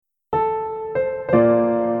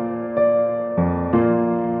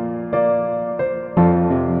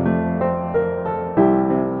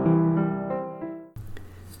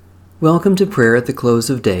Welcome to prayer at the close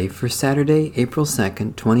of day for Saturday, April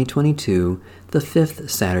 2nd, 2022, the fifth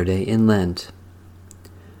Saturday in Lent.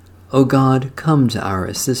 O God, come to our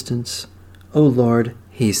assistance. O Lord,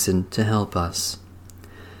 hasten to help us.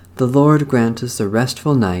 The Lord grant us a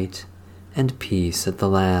restful night and peace at the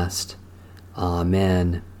last.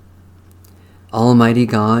 Amen. Almighty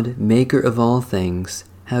God, maker of all things,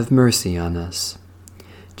 have mercy on us.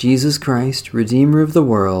 Jesus Christ, Redeemer of the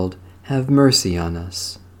world, have mercy on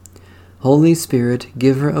us. Holy Spirit,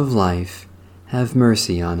 giver of life, have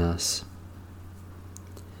mercy on us.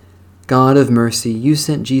 God of mercy, you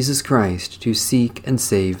sent Jesus Christ to seek and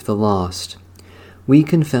save the lost. We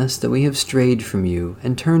confess that we have strayed from you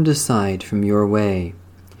and turned aside from your way.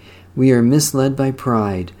 We are misled by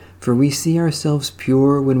pride, for we see ourselves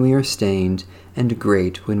pure when we are stained and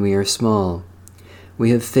great when we are small.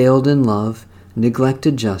 We have failed in love,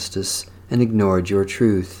 neglected justice, and ignored your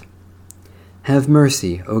truth. Have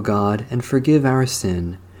mercy, O God, and forgive our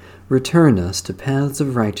sin. Return us to paths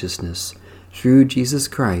of righteousness, through Jesus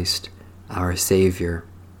Christ, our Savior.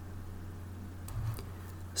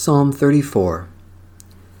 Psalm 34.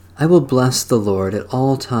 I will bless the Lord at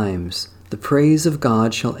all times. The praise of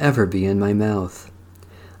God shall ever be in my mouth.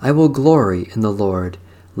 I will glory in the Lord.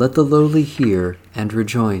 Let the lowly hear and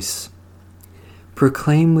rejoice.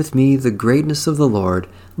 Proclaim with me the greatness of the Lord.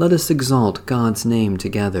 Let us exalt God's name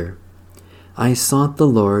together. I sought the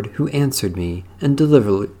Lord, who answered me and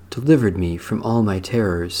delivered me from all my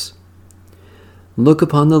terrors. Look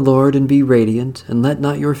upon the Lord and be radiant, and let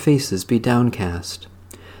not your faces be downcast.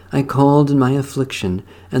 I called in my affliction,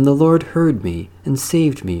 and the Lord heard me and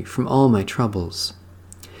saved me from all my troubles.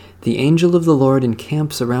 The angel of the Lord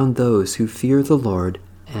encamps around those who fear the Lord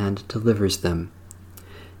and delivers them.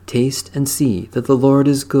 Taste and see that the Lord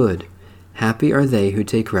is good. Happy are they who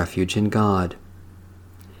take refuge in God.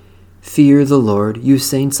 Fear the Lord, you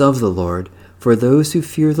saints of the Lord, for those who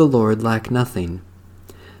fear the Lord lack nothing.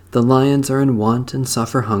 The lions are in want and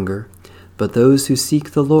suffer hunger, but those who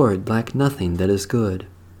seek the Lord lack nothing that is good.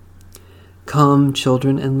 Come,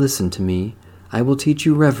 children, and listen to me. I will teach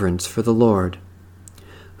you reverence for the Lord.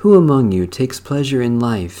 Who among you takes pleasure in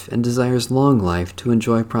life and desires long life to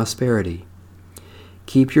enjoy prosperity?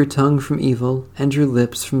 Keep your tongue from evil and your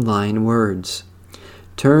lips from lying words.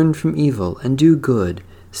 Turn from evil and do good.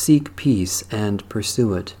 Seek peace and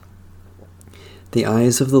pursue it. The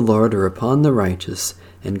eyes of the Lord are upon the righteous,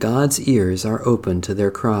 and God's ears are open to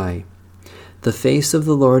their cry. The face of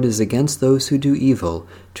the Lord is against those who do evil,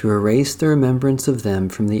 to erase the remembrance of them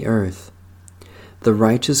from the earth. The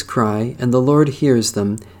righteous cry, and the Lord hears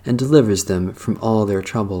them and delivers them from all their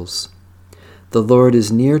troubles. The Lord is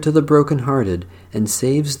near to the brokenhearted and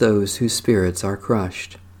saves those whose spirits are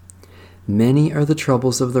crushed. Many are the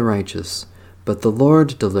troubles of the righteous, but the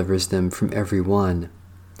Lord delivers them from every one.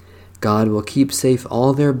 God will keep safe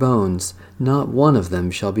all their bones, not one of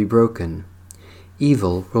them shall be broken.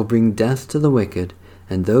 Evil will bring death to the wicked,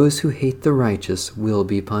 and those who hate the righteous will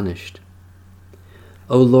be punished.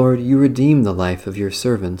 O Lord, you redeem the life of your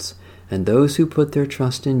servants, and those who put their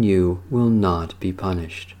trust in you will not be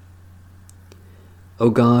punished.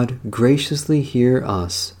 O God, graciously hear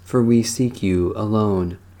us, for we seek you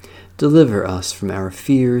alone. Deliver us from our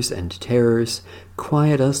fears and terrors,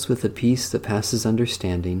 quiet us with the peace that passes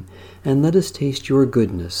understanding, and let us taste your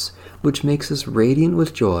goodness, which makes us radiant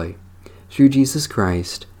with joy, through Jesus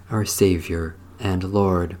Christ, our Savior and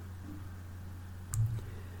Lord.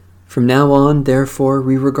 From now on, therefore,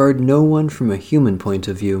 we regard no one from a human point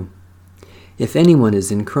of view. If anyone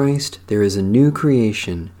is in Christ, there is a new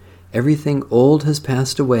creation. Everything old has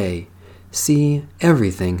passed away. See,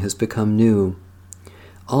 everything has become new.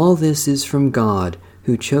 All this is from God,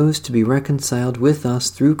 who chose to be reconciled with us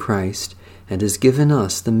through Christ and has given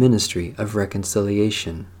us the ministry of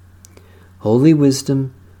reconciliation. Holy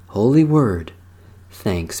wisdom, holy word,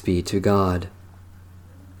 thanks be to God.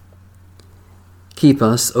 Keep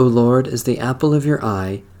us, O Lord, as the apple of your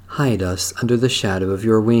eye, hide us under the shadow of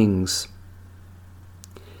your wings.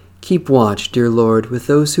 Keep watch, dear Lord, with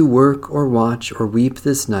those who work or watch or weep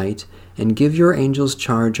this night, and give your angels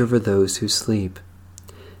charge over those who sleep.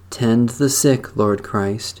 Tend the sick, Lord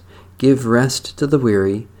Christ. Give rest to the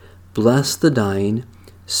weary. Bless the dying.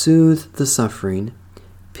 Soothe the suffering.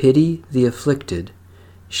 Pity the afflicted.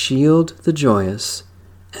 Shield the joyous.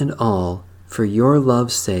 And all for your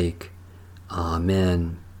love's sake.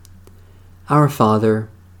 Amen. Our Father,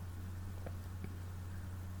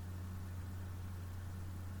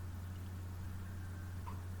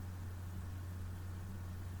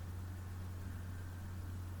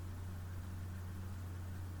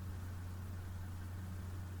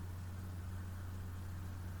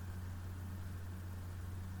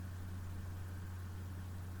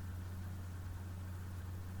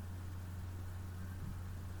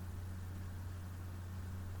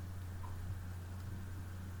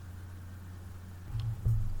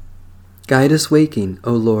 Guide us waking,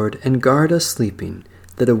 O Lord, and guard us sleeping,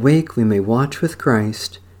 that awake we may watch with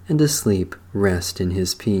Christ, and asleep rest in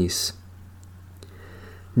his peace.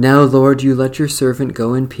 Now, Lord, you let your servant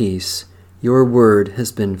go in peace. Your word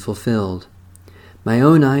has been fulfilled. My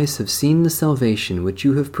own eyes have seen the salvation which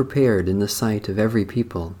you have prepared in the sight of every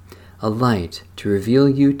people, a light to reveal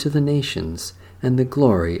you to the nations, and the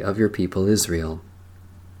glory of your people Israel.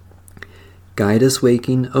 Guide us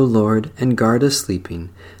waking, O Lord, and guard us sleeping,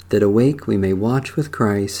 that awake we may watch with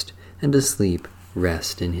Christ, and asleep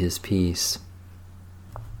rest in his peace.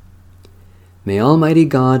 May Almighty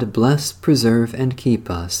God bless, preserve, and keep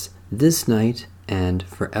us this night and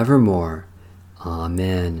forevermore.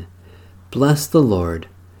 Amen. Bless the Lord.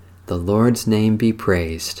 The Lord's name be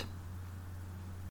praised.